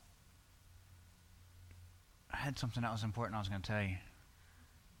had something that was important I was going to tell you.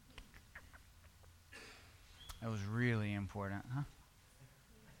 It was really important, huh?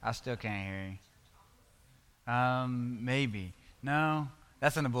 I still can't hear you. Maybe. No,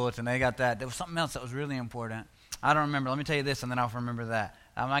 that's in the bulletin. They got that. There was something else that was really important. I don't remember. Let me tell you this, and then I'll remember that.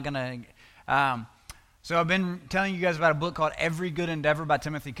 I'm not going to... So I've been telling you guys about a book called Every Good Endeavor by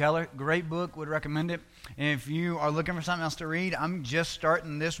Timothy Keller. Great book. Would recommend it. If you are looking for something else to read, I'm just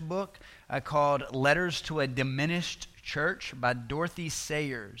starting this book called Letters to a Diminished Church by Dorothy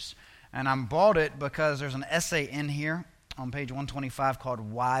Sayers. And I bought it because there's an essay in here on page 125 called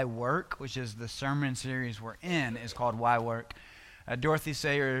Why Work, which is the sermon series we're in, is called Why Work. Dorothy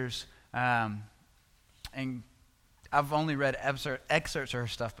Sayers, and I've only read excerpts of her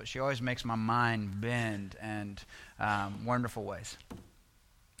stuff, but she always makes my mind bend in wonderful ways.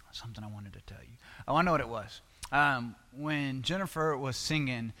 Something I wanted to tell you. Oh, I know what it was. When Jennifer was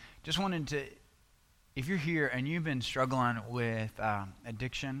singing, just wanted to, if you're here and you've been struggling with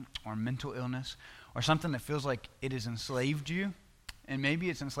addiction or mental illness or something that feels like it has enslaved you, and maybe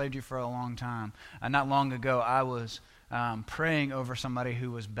it's enslaved you for a long time. Not long ago, I was praying over somebody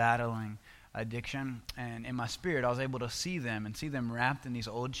who was battling addiction, and in my spirit I was able to see them wrapped in these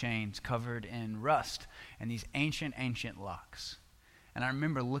old chains covered in rust and these ancient locks. And I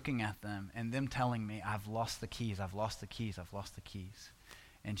remember looking at them and them telling me, I've lost the keys.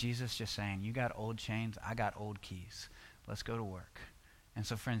 And Jesus just saying, you got old chains, I got old keys. Let's go to work. And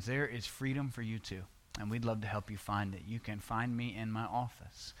so friends, there is freedom for you too, and we'd love to help you find it. You can find me in my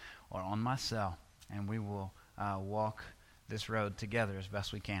office or on my cell, and we will walk this road together as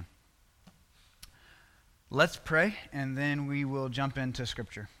best we can. Let's pray, and then we will jump into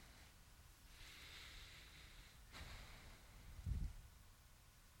Scripture.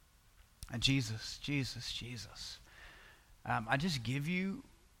 Jesus. I just give you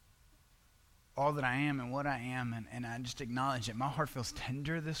all that I am and what I am, and I just acknowledge that my heart feels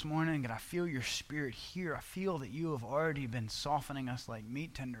tender this morning, and I feel your Spirit here. I feel that you have already been softening us like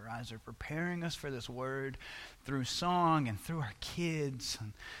meat tenderizer, preparing us for this word through song and through our kids,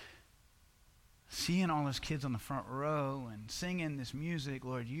 and seeing all those kids on the front row and singing this music.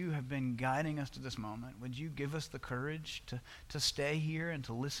 Lord, you have been guiding us to this moment. Would you give us the courage to stay here and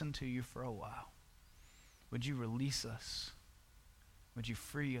to listen to you for a while? Would you release us? Would you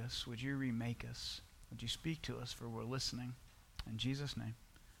free us? Would you remake us? Would you speak to us, for we're listening? In Jesus' name,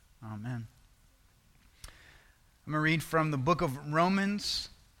 amen. I'm going to read from the book of Romans.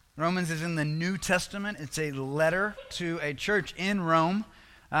 Romans is in the New Testament. It's a letter to a church in Rome.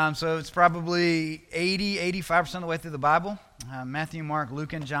 So it's probably 85% of the way through the Bible. Matthew, Mark,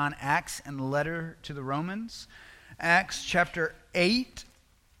 Luke, and John, Acts, and the letter to the Romans. Romans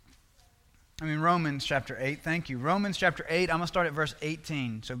chapter 8, thank you. Romans chapter 8, I'm going to start at verse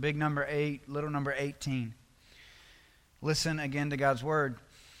 18. So big number 8, little number 18. Listen again to God's word.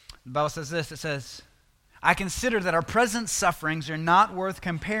 The Bible says this, it says, I consider that our present sufferings are not worth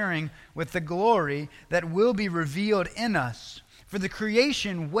comparing with the glory that will be revealed in us. For the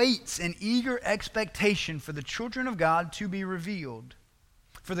creation waits in eager expectation for the children of God to be revealed.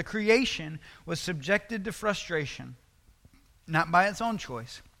 For the creation was subjected to frustration, not by its own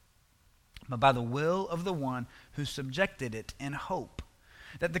choice, but by the will of the one who subjected it, in hope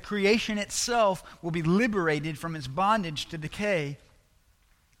that the creation itself will be liberated from its bondage to decay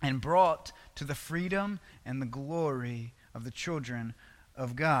and brought to the freedom and the glory of the children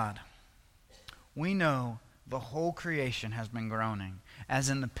of God. We know the whole creation has been groaning, as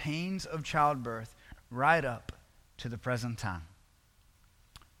in the pains of childbirth, right up to the present time.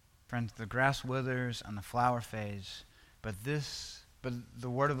 Friends, the grass withers and the flower fades, but the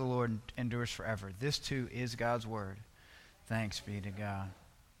word of the Lord endures forever. This too is God's word. Thanks be to God.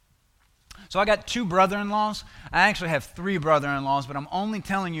 So I got 2 brother-in-laws. I actually have 3 brother-in-laws, but I'm only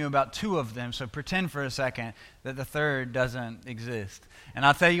telling you about 2 of them, so pretend for a second that the third doesn't exist. And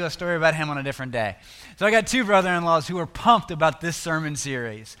I'll tell you a story about him on a different day. So I got 2 brother-in-laws who are pumped about this sermon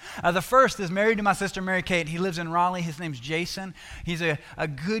series. The first is married to my sister Mary Kate. He lives in Raleigh. His name's Jason. He's a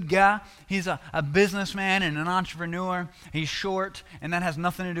good guy. He's a businessman and an entrepreneur. He's short, and that has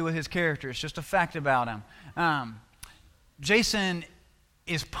nothing to do with his character. It's just a fact about him. Jason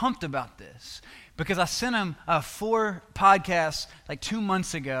is pumped about this because I sent him 4 podcasts like 2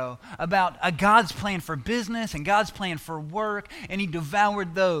 months ago about God's plan for business and God's plan for work, and he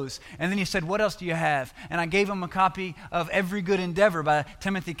devoured those. And then he said, what else do you have? And I gave him a copy of Every Good Endeavor by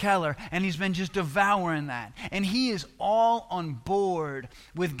Timothy Keller, and he's been just devouring that. And he is all on board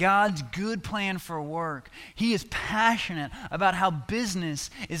with God's good plan for work. He is passionate about how business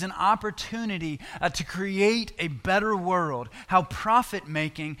is an opportunity to create a better world, how profit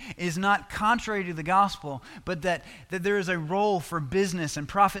making is not contrary to you the gospel, but that there is a role for business and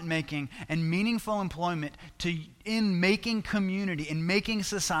profit making and meaningful employment in making community, in making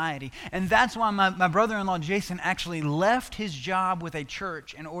society. And that's why my brother-in-law Jason actually left his job with a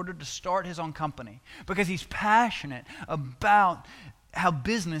church in order to start his own company, because he's passionate about how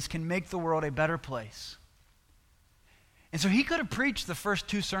business can make the world a better place. And so he could have preached the first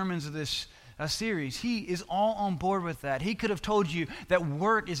 2 sermons of this series. He is all on board with that. He could have told you that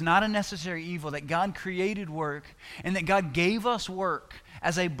work is not a necessary evil, that God created work, and that God gave us work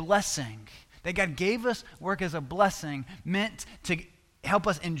as a blessing. That God gave us work as a blessing meant to help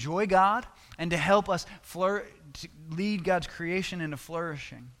us enjoy God and to help us to lead God's creation into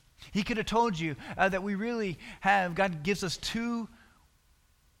flourishing. He could have told you that we really have, God gives us 2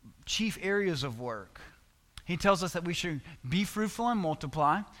 chief areas of work. He tells us that we should be fruitful and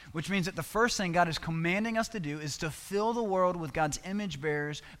multiply, which means that the first thing God is commanding us to do is to fill the world with God's image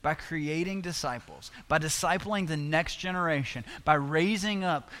bearers by creating disciples, by discipling the next generation, by raising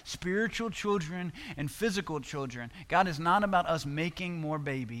up spiritual children and physical children. God is not about us making more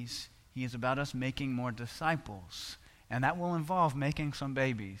babies. He is about us making more disciples. And that will involve making some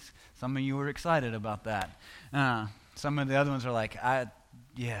babies. Some of you are excited about that. Some of the other ones are like,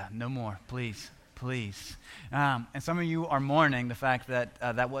 no more, please. And some of you are mourning the fact that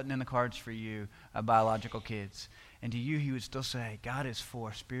that wasn't in the cards for you, biological kids. And to you, he would still say, God is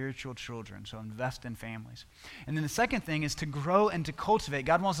for spiritual children, so invest in families. And then the second thing is to grow and to cultivate.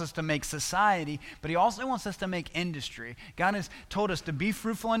 God wants us to make society, but he also wants us to make industry. God has told us to be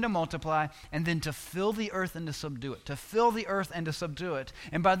fruitful and to multiply, and then to fill the earth and to subdue it. To fill the earth and to subdue it.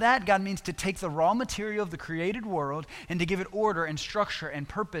 And by that, God means to take the raw material of the created world and to give it order and structure and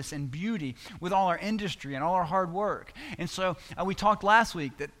purpose and beauty with all our industry and all our hard work. And so we talked last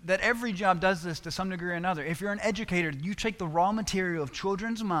week that every job does this to some degree or another. If you're an educator, you take the raw material of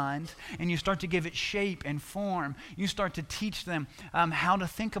children's minds and you start to give it shape and form. You start to teach them how to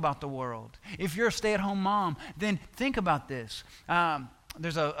think about the world. If you're a stay-at-home mom, then think about this.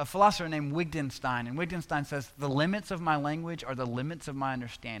 There's a philosopher named Wittgenstein, and Wittgenstein says, the limits of my language are the limits of my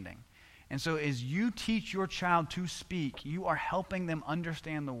understanding. And so as you teach your child to speak, you are helping them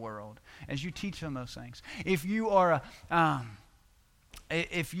understand the world as you teach them those things. If you are I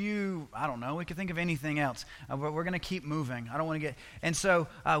don't know, we could think of anything else, but we're going to keep moving. I don't want to get, and so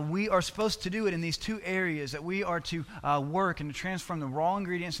we are supposed to do it in these 2 areas, that we are to work and to transform the raw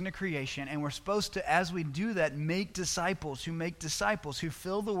ingredients into creation, and we're supposed to, as we do that, make disciples who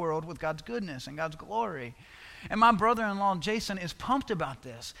fill the world with God's goodness and God's glory. And my brother-in-law, Jason, is pumped about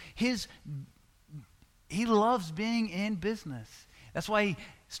this. He loves being in business. That's why he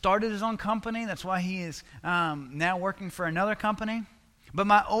started his own company. That's why he is now working for another company. But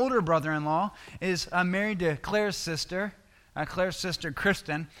my older brother-in-law is married to Claire's sister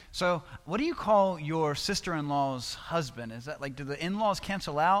Kristen. So what do you call your sister-in-law's husband? Is that like, do the in-laws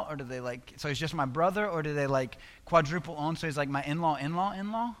cancel out, or do they like, so he's just my brother, or do they like quadruple on, so he's like my in-law?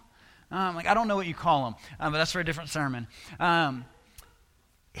 I don't know what you call him, but that's for a different sermon.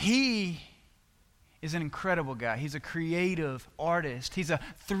 He is an incredible guy. He's a creative artist. He's a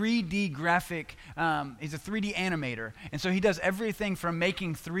 3D graphic, he's a 3D animator. And so he does everything from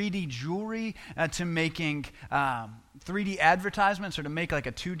making 3D jewelry to making 3D advertisements, or to make like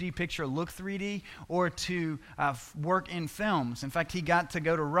a 2D picture look 3D, or to work in films. In fact, he got to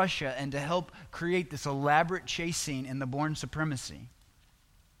go to Russia and to help create this elaborate chase scene in The Bourne Supremacy.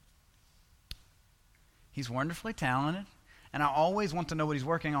 He's wonderfully talented, and I always want to know what he's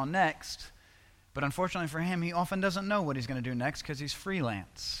working on next. But unfortunately for him, he often doesn't know what he's going to do next because he's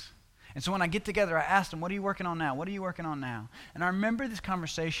freelance. And so when I get together, I asked him, what are you working on now? What are you working on now? And I remember this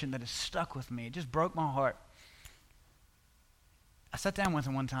conversation that has stuck with me. It just broke my heart. I sat down with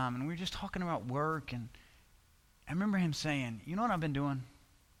him one time, and we were just talking about work, and I remember him saying, you know what I've been doing?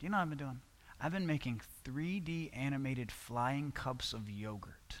 Do you know what I've been doing? I've been making 3D animated flying cups of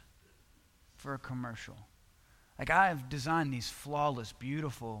yogurt for a commercial. Like, I've designed these flawless,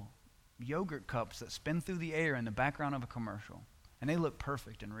 beautiful yogurt cups that spin through the air in the background of a commercial, and they look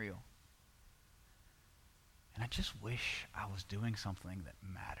perfect and real. And I just wish I was doing something that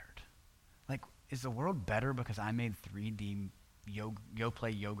mattered. Like, is the world better because I made 3D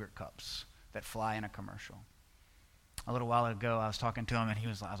Yoplait yogurt cups that fly in a commercial? A little while ago, I was talking to him, and I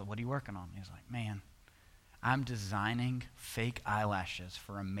was like, what are you working on? He was like, man, I'm designing fake eyelashes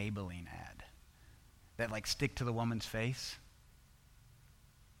for a Maybelline ad that like stick to the woman's face.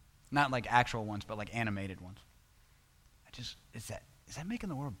 Not like actual ones, but like animated ones. Is that making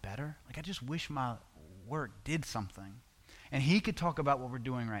the world better? Like, I just wish my work did something. And he could talk about what we're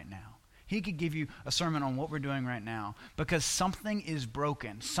doing right now. he could give you a sermon on what we're doing right now, because something is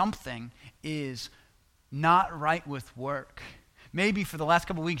broken. Something is not right with work. Maybe for the last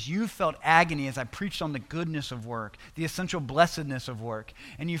couple of weeks, you felt agony as I preached on the goodness of work, the essential blessedness of work,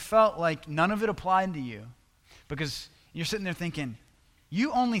 and you felt like none of it applied to you, because you're sitting there thinking,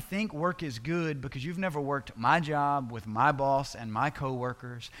 you only think work is good because you've never worked my job with my boss and my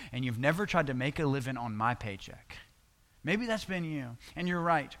coworkers, and you've never tried to make a living on my paycheck. Maybe that's been you, and you're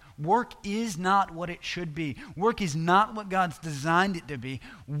right. Work is not what it should be. Work is not what God's designed it to be,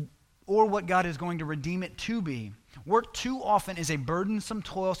 or what God is going to redeem it to be. Work too often is a burdensome,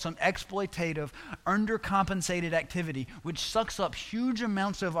 toilsome, exploitative, undercompensated activity which sucks up huge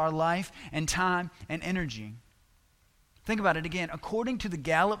amounts of our life and time and energy. Think about it again. According to the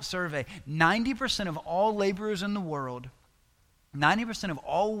Gallup survey, 90% of all laborers in the world, 90% of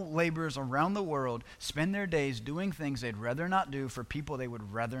all laborers around the world spend their days doing things they'd rather not do for people they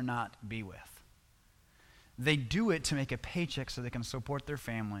would rather not be with. They do it to make a paycheck so they can support their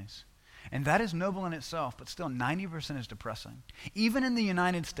families. And that is noble in itself, but still 90% is depressing. Even in the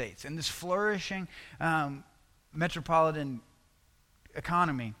United States, in this flourishing metropolitan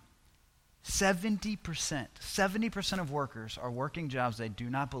economy, 70% of workers are working jobs they do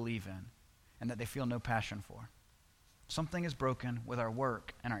not believe in and that they feel no passion for. Something is broken with our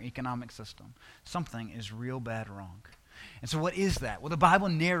work and our economic system. Something is real bad wrong. And so what is that? Well, the Bible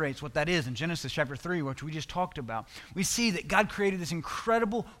narrates what that is in Genesis chapter 3, which we just talked about. We see that God created this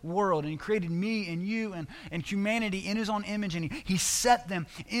incredible world, and he created me and you and humanity in his own image, and he set them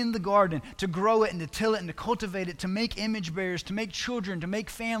in the garden to grow it and to till it and to cultivate it, to make image bearers, to make children, to make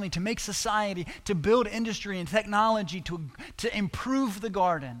family, to make society, to build industry and technology, to improve the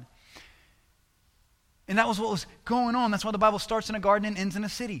garden. And that was what was going on. That's why the Bible starts in a garden and ends in a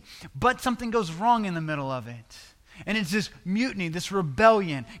city. But something goes wrong in the middle of it. And it's this mutiny, this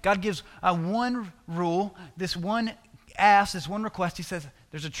rebellion. God gives one rule, this one ask, this one request. He says,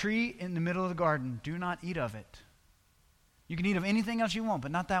 there's a tree in the middle of the garden. Do not eat of it. You can eat of anything else you want,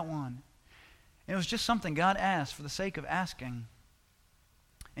 but not that one. And it was just something God asked for the sake of asking.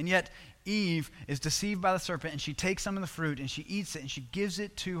 And yet Eve is deceived by the serpent, and she takes some of the fruit, and she eats it, and she gives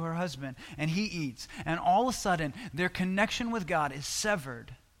it to her husband, and he eats. And all of a sudden, their connection with God is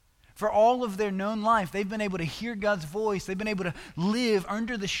severed. For all of their known life, they've been able to hear God's voice. They've been able to live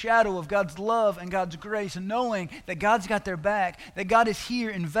under the shadow of God's love and God's grace, knowing that God's got their back, that God is here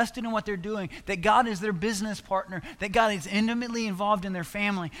invested in what they're doing, that God is their business partner, that God is intimately involved in their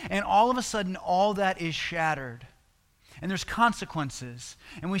family. And all of a sudden, all that is shattered. And there's consequences.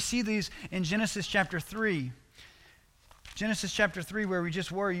 And we see these in Genesis chapter 3. Genesis chapter 3, where we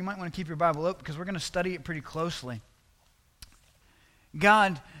just were. You might want to keep your Bible open because we're going to study it pretty closely.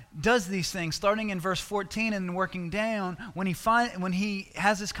 God does these things starting in verse 14 and working down when he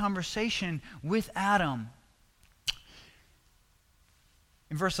has this conversation with Adam.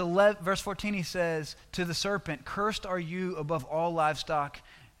 In verse 14 he says to the serpent, "Cursed are you above all livestock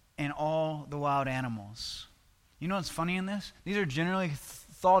and all the wild animals." You know what's funny in this? These are generally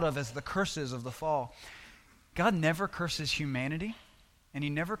thought of as the curses of the fall. God never curses humanity, and he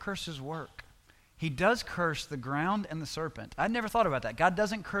never curses work. He does curse the ground and the serpent. I'd never thought about that. God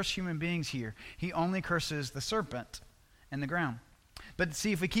doesn't curse human beings here. He only curses the serpent and the ground. But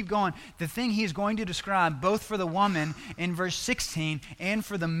see, if we keep going, the thing he is going to describe both for the woman in verse 16 and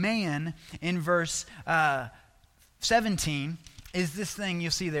for the man in verse 17 is this thing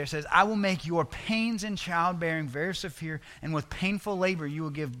you'll see there. It says, "I will make your pains in childbearing very severe, and with painful labor you will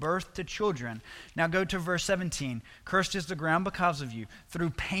give birth to children." Now go to verse 17. "Cursed is the ground because of you. Through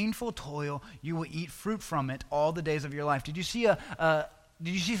painful toil you will eat fruit from it all the days of your life." Did you see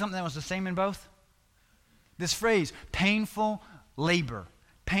something that was the same in both? This phrase, painful labor.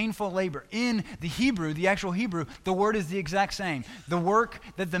 Painful labor. In the Hebrew, the actual Hebrew, the word is the exact same. The work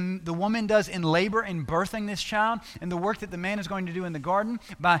that the woman does in labor in birthing this child, and the work that the man is going to do in the garden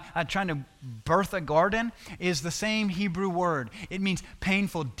by trying to birth a garden is the same Hebrew word. It means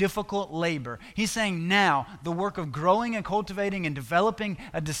painful, difficult labor. He's saying now the work of growing and cultivating and developing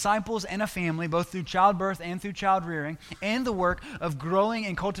disciples and a family, both through childbirth and through child rearing, and the work of growing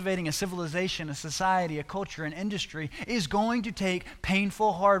and cultivating a civilization, a society, a culture, an industry is going to take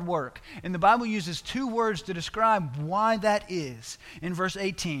painful, hard work. And the Bible uses two words to describe why that is. In verse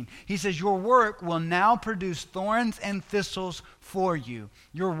 18, he says, "Your work will now produce thorns and thistles for you."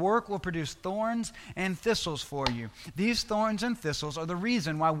 Your work will produce thorns and thistles for you. These thorns and thistles are the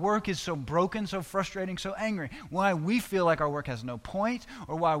reason why work is so broken, so frustrating, so angry. Why we feel like our work has no point,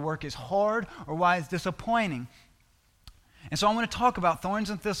 or why work is hard, or why it's disappointing. And so I want to talk about thorns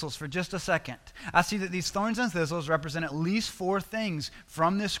and thistles for just a second. I see that these thorns and thistles represent at least 4 things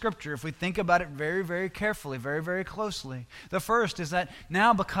from this scripture if we think about it very, very carefully, very, very closely. The first is that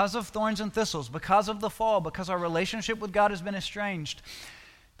now because of thorns and thistles, because of the fall, because our relationship with God has been estranged,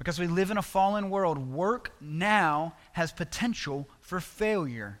 because we live in a fallen world, work now has potential for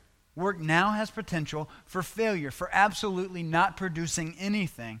failure. Work now has potential for failure, for absolutely not producing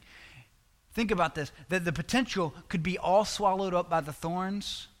anything. Think about this, that the potential could be all swallowed up by the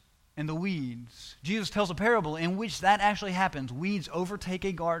thorns and the weeds. Jesus tells a parable in which that actually happens. Weeds overtake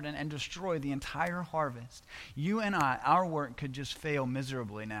a garden and destroy the entire harvest. You and I, our work could just fail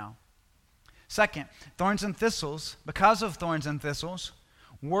miserably now. Second, thorns and thistles, because of thorns and thistles,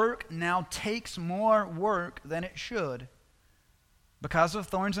 work now takes more work than it should. Because of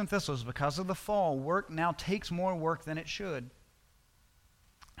thorns and thistles, because of the fall, work now takes more work than it should.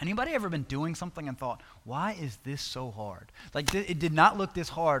 Anybody ever been doing something and thought, why is this so hard? Like, it did not look this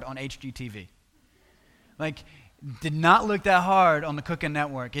hard on HGTV. Like, did not look that hard on the Cooking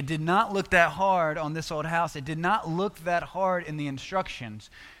Network. It did not look that hard on This Old House. It did not look that hard in the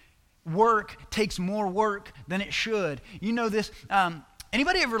instructions. Work takes more work than it should. You know this.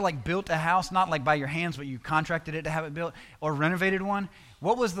 Anybody ever like built a house, not like by your hands, but you contracted it to have it built, or renovated one?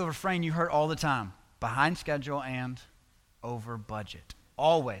 What was the refrain you heard all the time? Behind schedule and over budget.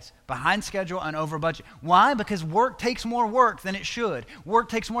 Always. Behind schedule and over budget. Why? Because work takes more work than it should. Work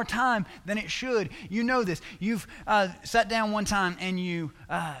takes more time than it should. You know this. You've sat down one time and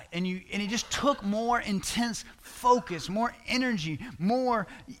it just took more intense focus, more energy, more.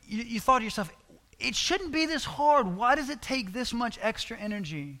 You thought to yourself, it shouldn't be this hard. Why does it take this much extra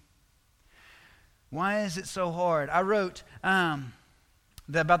energy? Why is it so hard? I wrote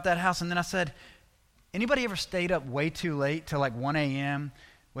about that house, and then I said, anybody ever stayed up way too late till like 1 a.m.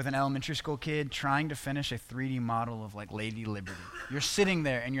 with an elementary school kid trying to finish a 3D model of like Lady Liberty? You're sitting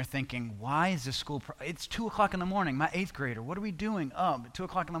there and you're thinking, why is this school, it's 2 o'clock in the morning, my 8th grader, what are we doing up at 2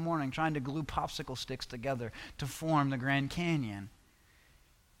 o'clock in the morning trying to glue popsicle sticks together to form the Grand Canyon?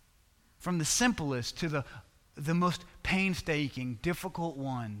 From the simplest to the most painstaking, difficult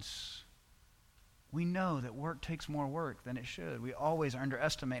ones. We know that work takes more work than it should. We always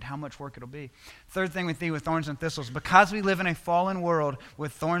underestimate how much work it'll be. Third thing we see with thorns and thistles, because we live in a fallen world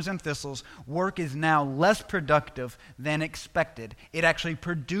with thorns and thistles, work is now less productive than expected. It actually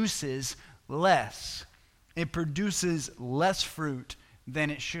produces less. It produces less fruit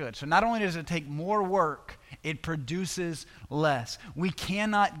than it should. So not only does it take more work, it produces less. We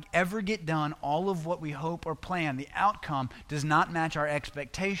cannot ever get done all of what we hope or plan. The outcome does not match our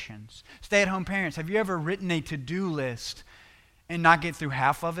expectations. Stay-at-home parents, have you ever written a to-do list and not get through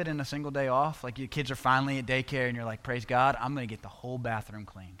half of it in a single day off? Like your kids are finally at daycare and you're like, praise God, I'm going to get the whole bathroom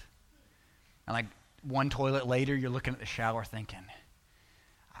cleaned. And like one toilet later, you're looking at the shower thinking,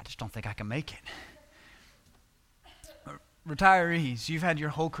 I just don't think I can make it. Retirees, you've had your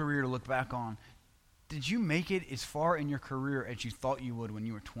whole career to look back on. Did you make it as far in your career as you thought you would when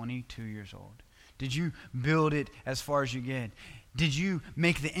you were 22 years old? Did you build it as far as you get? Did you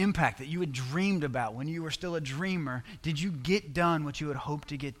make the impact that you had dreamed about when you were still a dreamer? Did you get done what you had hoped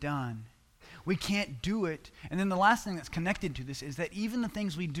to get done? We can't do it. And then the last thing that's connected to this is that even the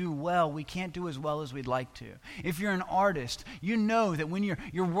things we do well, we can't do as well as we'd like to. If you're an artist, you know that when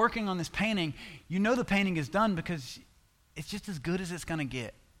you're working on this painting, you know the painting is done because it's just as good as it's going to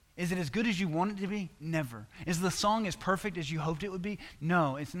get. Is it as good as you want it to be? Never. Is the song as perfect as you hoped it would be?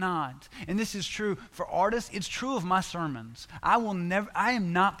 No, it's not. And this is true for artists. It's true of my sermons. I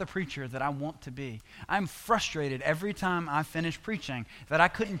am not the preacher that I want to be. I'm frustrated every time I finish preaching that I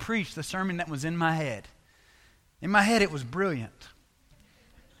couldn't preach the sermon that was in my head. In my head, it was brilliant.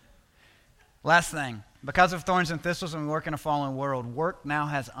 Last thing. Because of thorns and thistles and we work in a fallen world, work now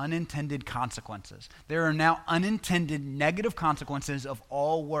has unintended consequences. There are now unintended negative consequences of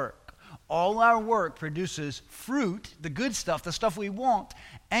all work. All our work produces fruit, the good stuff, the stuff we want,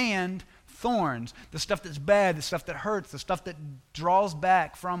 and thorns, the stuff that's bad, the stuff that hurts, the stuff that draws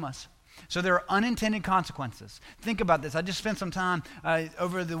back from us. So there are unintended consequences. Think about this. I just spent some time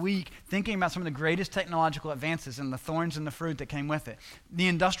over the week thinking about some of the greatest technological advances and the thorns and the fruit that came with it. The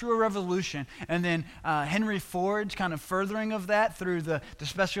Industrial Revolution and then Henry Ford's kind of furthering of that through the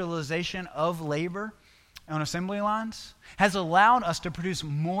specialization of labor on assembly lines has allowed us to produce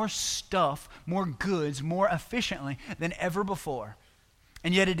more stuff, more goods, more efficiently than ever before.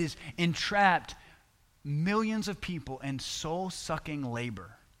 And yet it has entrapped millions of people in soul-sucking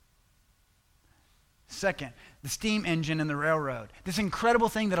labor. Second, the steam engine and the railroad. This incredible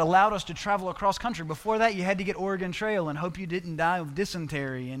thing that allowed us to travel across country. Before that, you had to get Oregon Trail and hope you didn't die of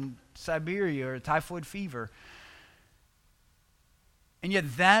dysentery in Siberia or typhoid fever. And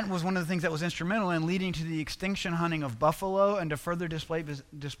yet that was one of the things that was instrumental in leading to the extinction hunting of buffalo and to further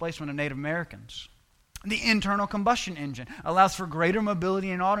displacement of Native Americans. The internal combustion engine allows for greater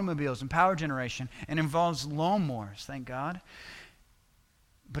mobility in automobiles and power generation and involves lawnmowers, thank God.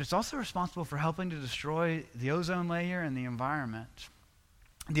 But it's also responsible for helping to destroy the ozone layer and the environment.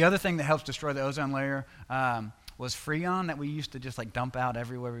 The other thing that helps destroy the ozone layer was Freon that we used to just like dump out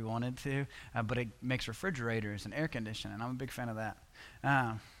everywhere we wanted to, but it makes refrigerators and air conditioning, and I'm a big fan of that.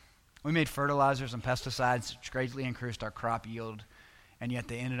 We made fertilizers and pesticides which greatly increased our crop yield, and yet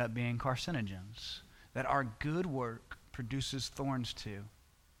they ended up being carcinogens that our good work produces thorns to.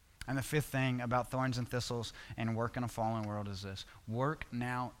 And the fifth thing about thorns and thistles and work in a fallen world is this: work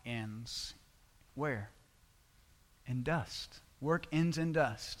now ends. Where? In dust. Work ends in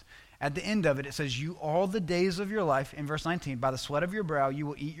dust. At the end of it, it says, you all the days of your life, in verse 19, by the sweat of your brow you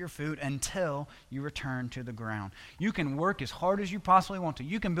will eat your food until you return to the ground. You can work as hard as you possibly want to.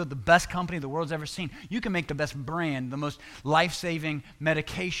 You can build the best company the world's ever seen. You can make the best brand, the most life-saving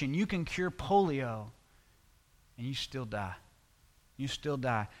medication. You can cure polio, and you still die. You still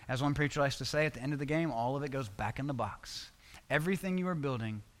die. As one preacher likes to say, at the end of the game, all of it goes back in the box. Everything you are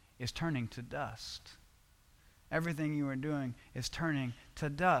building is turning to dust. Everything you are doing is turning to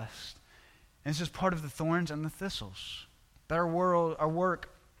dust. And this is part of the thorns and the thistles. That our work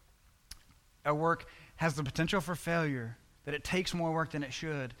has the potential for failure, that it takes more work than it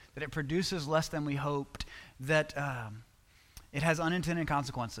should, that it produces less than we hoped, that it has unintended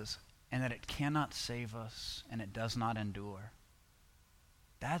consequences, and that it cannot save us, and it does not endure.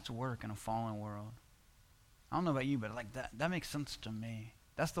 That's work in a fallen world. I don't know about you, but like that makes sense to me.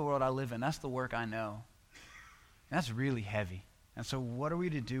 That's the world I live in. That's the work I know. And that's really heavy. And so what are we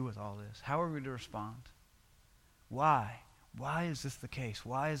to do with all this? How are we to respond? Why? Why is this the case?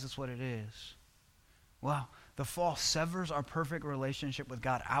 Why is this what it is? Well, the fall severs our perfect relationship with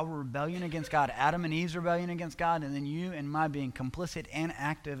God. Our rebellion against God, Adam and Eve's rebellion against God, and then you and my being complicit and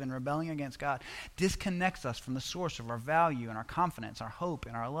active in rebelling against God disconnects us from the source of our value and our confidence, our hope,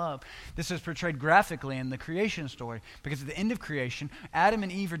 and our love. This is portrayed graphically in the creation story, because at the end of creation, Adam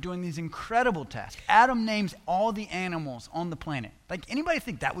and Eve are doing these incredible tasks. Adam names all the animals on the planet. Like, anybody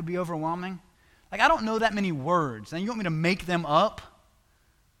think that would be overwhelming? Like, I don't know that many words. And you want me to make them up?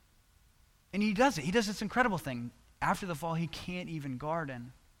 And he does it. He does this incredible thing. After the fall, he can't even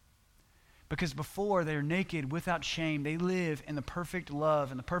garden. Because before, they're naked, without shame. They live in the perfect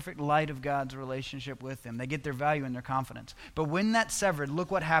love and the perfect light of God's relationship with them. They get their value and their confidence. But when that's severed, look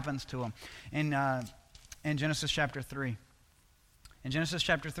what happens to them in Genesis chapter 3. In Genesis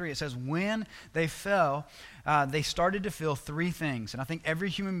chapter 3, it says, when they fell, they started to feel three things. And I think every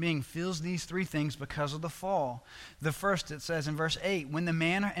human being feels these three things because of the fall. The first, it says in verse 8, when the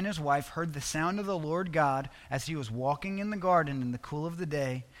man and his wife heard the sound of the Lord God as he was walking in the garden in the cool of the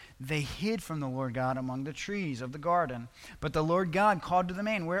day, they hid from the Lord God among the trees of the garden. But the Lord God called to the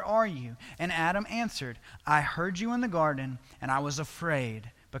man, where are you? And Adam answered, I heard you in the garden, and I was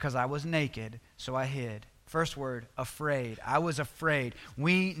afraid because I was naked, so I hid. First word, afraid. I was afraid.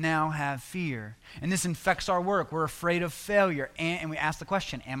 We now have fear. And this infects our work. We're afraid of failure. And we ask the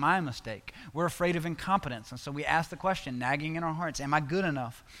question, am I a mistake? We're afraid of incompetence. And so we ask the question, nagging in our hearts, am I good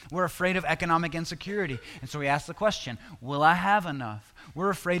enough? We're afraid of economic insecurity. And so we ask the question, will I have enough? We're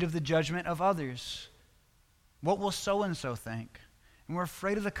afraid of the judgment of others. What will so-and-so think? And we're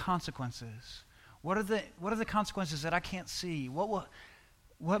afraid of the consequences. What are the consequences that I can't see?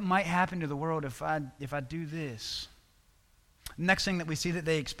 What might happen to the world if I do this? Next thing that we see that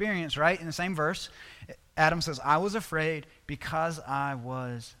they experience, right, in the same verse, Adam says, I was afraid because I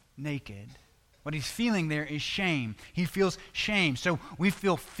was naked. What he's feeling there is shame. He feels shame. So we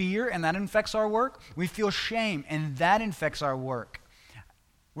feel fear, and that infects our work. We feel shame, and that infects our work.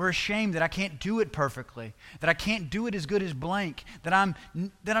 We're ashamed that I can't do it perfectly, that I can't do it as good as blank, that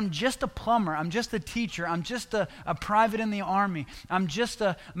I'm just a plumber, I'm just a teacher, I'm just a private in the army, I'm just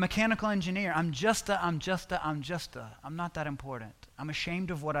a mechanical engineer, I'm not that important. I'm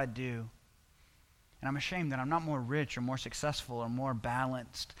ashamed of what I do. And I'm ashamed that I'm not more rich or more successful or more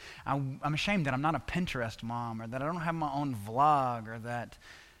balanced. I'm ashamed that I'm not a Pinterest mom, or that I don't have my own vlog, or that,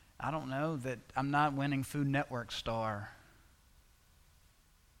 I don't know, that I'm not winning Food Network star.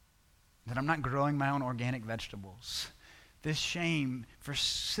 That I'm not growing my own organic vegetables. This shame for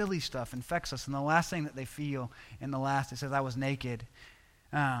silly stuff infects us. And the last thing that they feel in the last, it says, I was naked,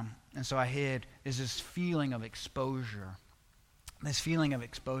 and so I hid, is this feeling of exposure. This feeling of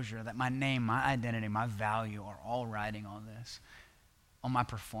exposure, that my name, my identity, my value are all riding on this, on my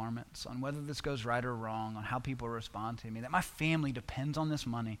performance, on whether this goes right or wrong, on how people respond to me, that my family depends on this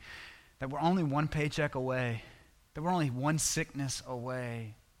money, that we're only one paycheck away That we're only one sickness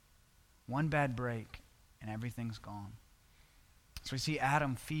away, one bad break, and everything's gone. So we see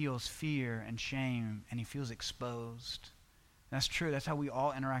Adam feels fear and shame, and he feels exposed. That's true. That's how we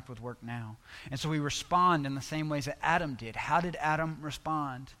all interact with work now. And so we respond in the same ways that Adam did. How did Adam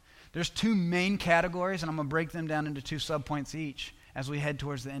respond? There's two main categories, and I'm going to break them down into two subpoints each as we head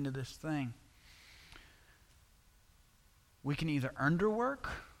towards the end of this thing. We can either underwork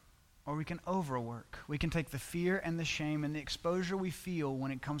or we can overwork. We can take the fear and the shame and the exposure we feel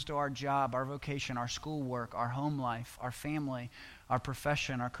when it comes to our job, our vocation, our schoolwork, our home life, our family, our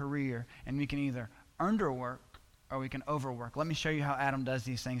profession, our career, and we can either underwork or we can overwork. Let me show you how Adam does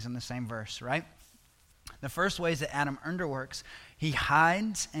these things in the same verse, right? The first way is that Adam underworks. He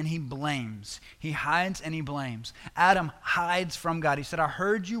hides and he blames. He hides and he blames. Adam hides from God. He said, I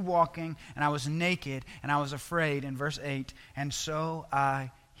heard you walking and I was naked and I was afraid, in verse 8, and so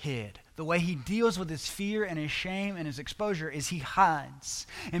I hid. The way he deals with his fear and his shame and his exposure is he hides.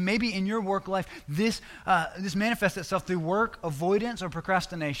 And maybe in your work life, this manifests itself through work avoidance or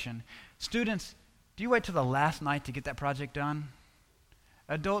procrastination. Students, do you wait till the last night to get that project done?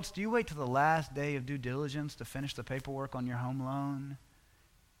 Adults, do you wait till the last day of due diligence to finish the paperwork on your home loan?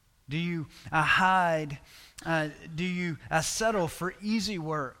 Do you hide? Do you settle for easy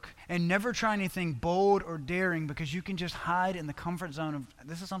work and never try anything bold or daring because you can just hide in the comfort zone of,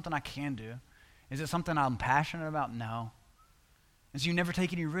 this is something I can do? Is it something I'm passionate about? No. And so you never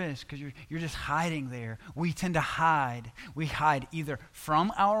take any risk because you're just hiding there. We tend to hide. We hide either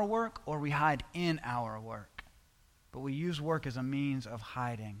from our work or we hide in our work. But we use work as a means of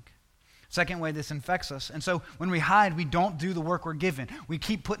hiding. Second way this infects us. And so when we hide, we don't do the work we're given. We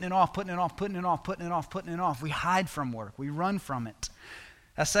keep putting it off, putting it off, putting it off, putting it off, putting it off. We hide from work. We run from it.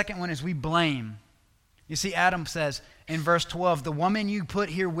 A second one is we blame. You see, Adam says in verse 12, the woman you put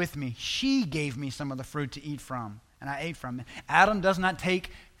here with me, she gave me some of the fruit to eat from, and I ate from it. Adam does not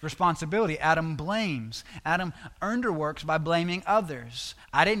take responsibility. Adam blames. Adam underworks by blaming others.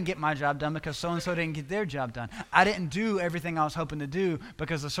 I didn't get my job done because so-and-so didn't get their job done. I didn't do everything I was hoping to do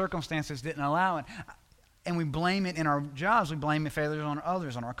because the circumstances didn't allow it. And we blame it in our jobs. We blame the failures on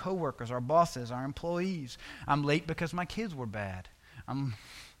others, on our coworkers, our bosses, our employees. I'm late because my kids were bad. I'm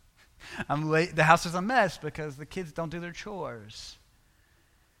late. The house is a mess because the kids don't do their chores.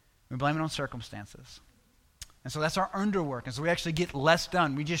 We blame it on circumstances. And so that's our underwork. And so we actually get less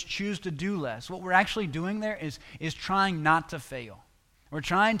done. We just choose to do less. What we're actually doing there is trying not to fail. We're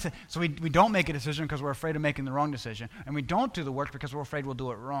trying to, so we don't make a decision because we're afraid of making the wrong decision. And we don't do the work because we're afraid we'll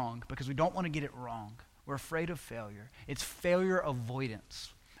do it wrong, because we don't want to get it wrong. We're afraid of failure. It's failure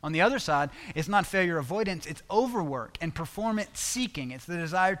avoidance. On the other side, it's not failure avoidance, it's overwork and performance seeking. It's the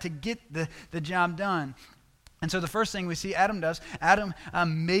desire to get the job done. And so the first thing we see Adam does, Adam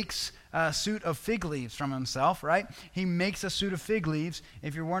makes a suit of fig leaves from himself, right? He makes a suit of fig leaves.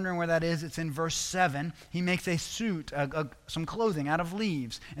 If you're wondering where that is, it's in verse 7. He makes a suit, some clothing out of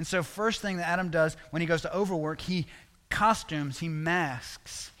leaves. And so first thing that Adam does when he goes to overwork, he costumes, he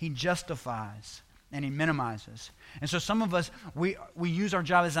masks, he justifies, and he minimizes. And so some of us, we use our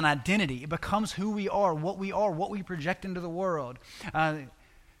job as an identity. It becomes who we are, what we project into the world.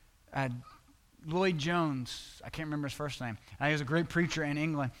 Lloyd Jones, I can't remember his first name. He was a great preacher in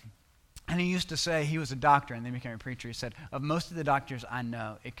England. And he used to say, he was a doctor and then became a preacher. He said, of most of the doctors I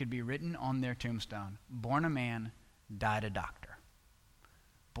know, it could be written on their tombstone, born a man, died a doctor.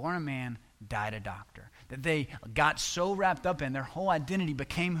 Born a man, died a doctor. That they got so wrapped up in, their whole identity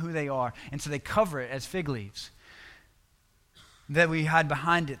became who they are. And so they cover it as fig leaves. That we hide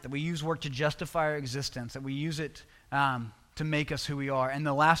behind it, that we use work to justify our existence, that we use it to make us who we are. And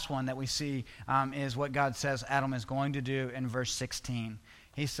the last one that we see is what God says Adam is going to do in verse 16.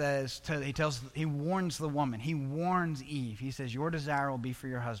 He says, he warns the woman, he warns Eve. He says, your desire will be for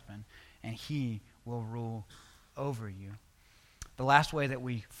your husband, and he will rule over you. The last way that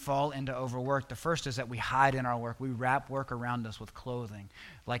we fall into overwork, the first is that we hide in our work. We wrap work around us with clothing,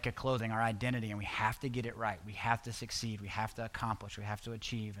 like a clothing, our identity, and we have to get it right. We have to succeed. We have to accomplish. We have to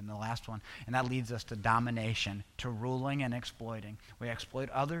achieve. And the last one, and that leads us to domination, to ruling and exploiting. We exploit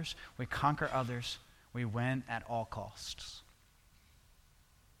others. We conquer others. We win at all costs.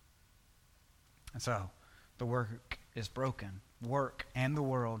 And so the work is broken. Work and the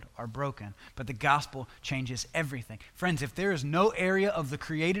world are broken, but the gospel changes everything. Friends, if there is no area of the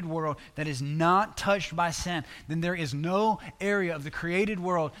created world that is not touched by sin, then there is no area of the created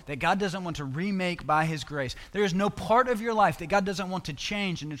world that God doesn't want to remake by his grace. There is no part of your life that God doesn't want to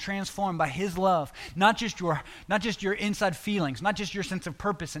change and to transform by his love. Not just your inside feelings, not just your sense of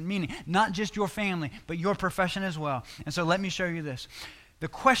purpose and meaning, not just your family, but your profession as well. And so let me show you this. The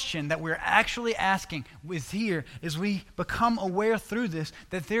question that we're actually asking is here is we become aware through this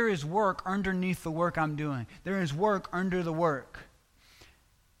that there is work underneath the work I'm doing. There is work under the work.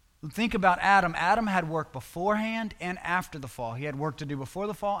 Think about Adam. Adam had work beforehand and after the fall. He had work to do before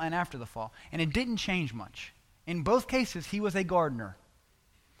the fall and after the fall. And it didn't change much. In both cases, he was a gardener.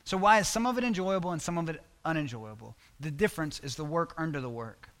 So why is some of it enjoyable and some of it unenjoyable? The difference is the work under the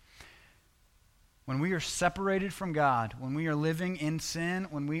work. When we are separated from God, when we are living in sin,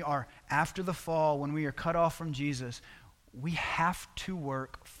 when we are after the fall, when we are cut off from Jesus, we have to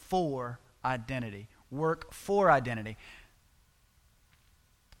work for identity. Work for identity.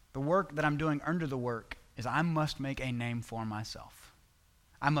 The work that I'm doing under the work is I must make a name for myself.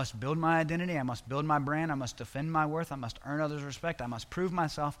 I must build my identity. I must build my brand. I must defend my worth. I must earn others' respect. I must prove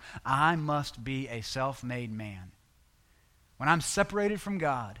myself. I must be a self-made man. When I'm separated from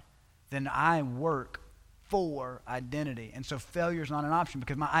God, then I work for identity. And so failure is not an option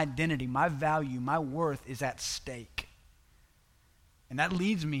because my identity, my value, my worth is at stake. And that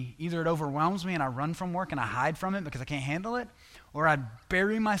leads me, either it overwhelms me and I run from work and I hide from it because I can't handle it, or I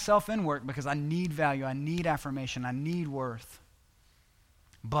bury myself in work because I need value, I need affirmation, I need worth.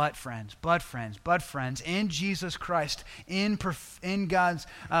 But friends, in Jesus Christ, in God's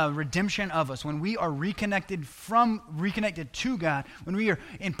redemption of us, when we are reconnected to God, when we are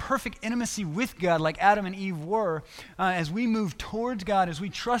in perfect intimacy with God like Adam and Eve were, as we move towards God, as we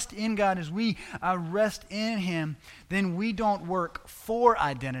trust in God, as we rest in Him, then we don't work for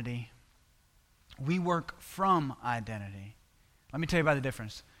identity. We work from identity. Let me tell you about the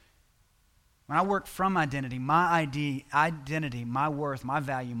difference. When I work from identity, my identity, my worth, my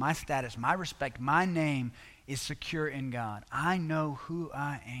value, my status, my respect, my name is secure in God. I know who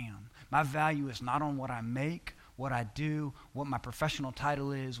I am. My value is not on what I make, what I do, what my professional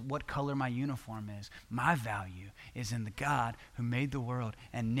title is, what color my uniform is. My value is in the God who made the world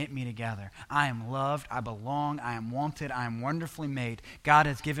and knit me together. I am loved, I belong, I am wanted, I am wonderfully made. God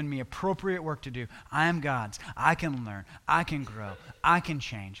has given me appropriate work to do. I am God's. I can learn, I can grow, I can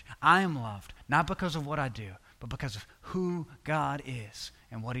change. I am loved, not because of what I do, but because of who God is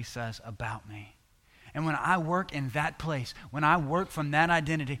and what He says about me. And when I work in that place, when I work from that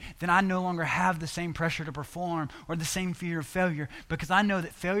identity, then I no longer have the same pressure to perform or the same fear of failure, because I know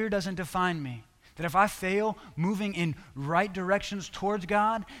that failure doesn't define me. That if I fail moving in right directions towards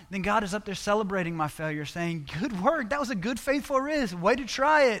God, then God is up there celebrating my failure, saying, good work, that was a good, faithful risk, way to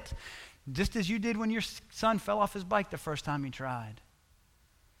try it. Just as you did when your son fell off his bike the first time he tried.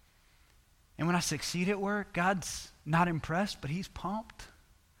 And when I succeed at work, God's not impressed, but He's pumped.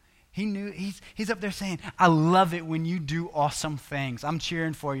 He knew, he's up there saying, I love it when you do awesome things. I'm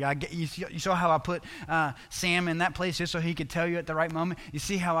cheering for you. You saw how I put Sam in that place just so he could tell you at the right moment. You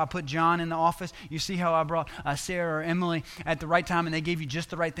see how I put John in the office. You see how I brought Sarah or Emily at the right time and they gave you just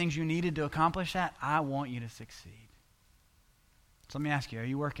the right things you needed to accomplish that. I want you to succeed. So let me ask you, are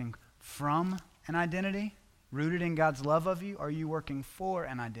you working from an identity rooted in God's love of you, or are you working for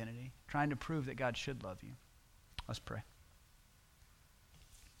an identity trying to prove that God should love you? Let's pray.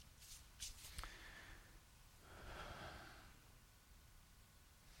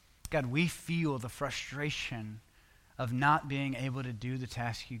 God, we feel the frustration of not being able to do the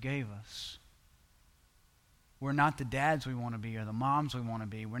task you gave us. We're not the dads we want to be or the moms we want to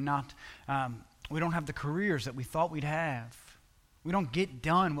be. We don't have the careers that we thought we'd have. We don't get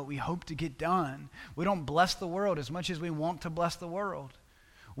done what we hope to get done. We don't bless the world as much as we want to bless the world.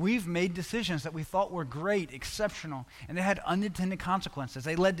 We've made decisions that we thought were great, exceptional, and they had unintended consequences.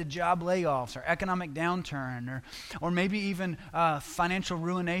 They led to job layoffs or economic downturn or maybe even financial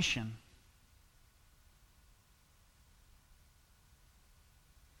ruination.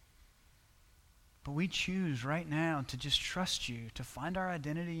 But we choose right now to just trust you, to find our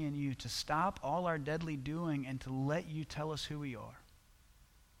identity in you, to stop all our deadly doing and to let you tell us who we are.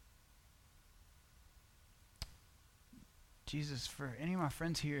 Jesus, for any of my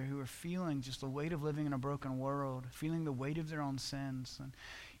friends here who are feeling just the weight of living in a broken world, feeling the weight of their own sins, and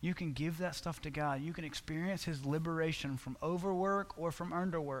you can give that stuff to God. You can experience His liberation from overwork or from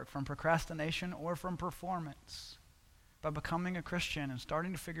underwork, from procrastination or from performance by becoming a Christian and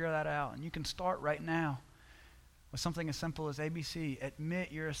starting to figure that out. And you can start right now with something as simple as ABC.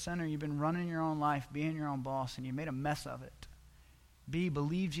 Admit you're a sinner. You've been running your own life, being your own boss, and you made a mess of it. B,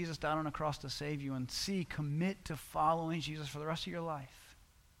 believe Jesus died on a cross to save you. And C, commit to following Jesus for the rest of your life.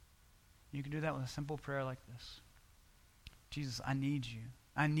 You can do that with a simple prayer like this. Jesus, I need you.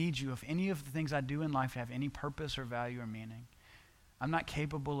 I need you. If any of the things I do in life have any purpose or value or meaning, I'm not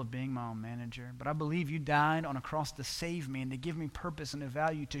capable of being my own manager, but I believe you died on a cross to save me and to give me purpose and a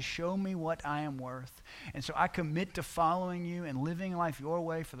value, to show me what I am worth. And so I commit to following you and living life your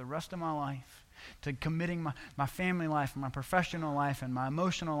way for the rest of my life, to committing my family life and my professional life and my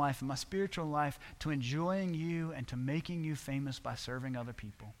emotional life and my spiritual life to enjoying you and to making you famous by serving other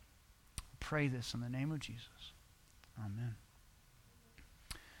people. I pray this in the name of Jesus. Amen.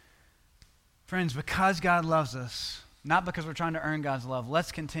 Friends, because God loves us, not because we're trying to earn God's love,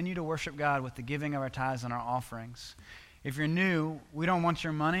 let's continue to worship God with the giving of our tithes and our offerings. If you're new, we don't want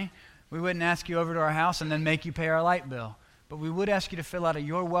your money. We wouldn't ask you over to our house and then make you pay our light bill. But we would ask you to fill out a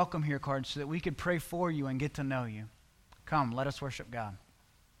You're Welcome Here card so that we could pray for you and get to know you. Come, let us worship God.